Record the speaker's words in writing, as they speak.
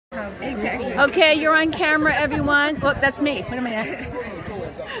Exactly. Okay, you're on camera, everyone. Well, that's me. What am I at?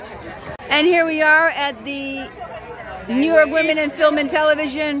 And here we are at the New York Women in Film and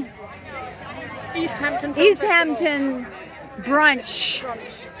Television East Hampton. East Hampton Brunch.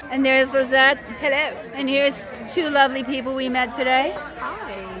 And there's Lizette. Hello. And here's two lovely people we met today.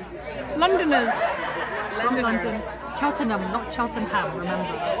 Hi. Londoners. From London. Cheltenham, not Cheltenham,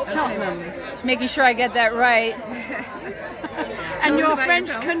 remember. Cheltenham. Making sure I get that right. And you're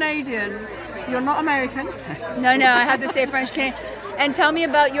French-Canadian. You're not American. No, I have to say French Canadian. And tell me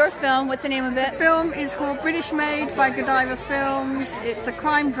about your film. What's the name of it? The film is called British Made by Godiva Films. It's a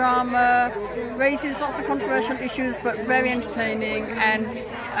crime drama, raises lots of controversial issues, but very entertaining, and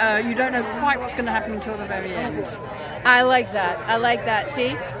you don't know quite what's going to happen until the very end. I like that. I like that.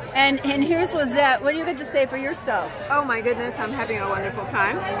 See? And here's Lizette. What do you get to say for yourself? Oh my goodness, I'm having a wonderful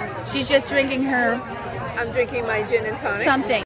time. She's just drinking her I'm drinking my gin and tonic. something.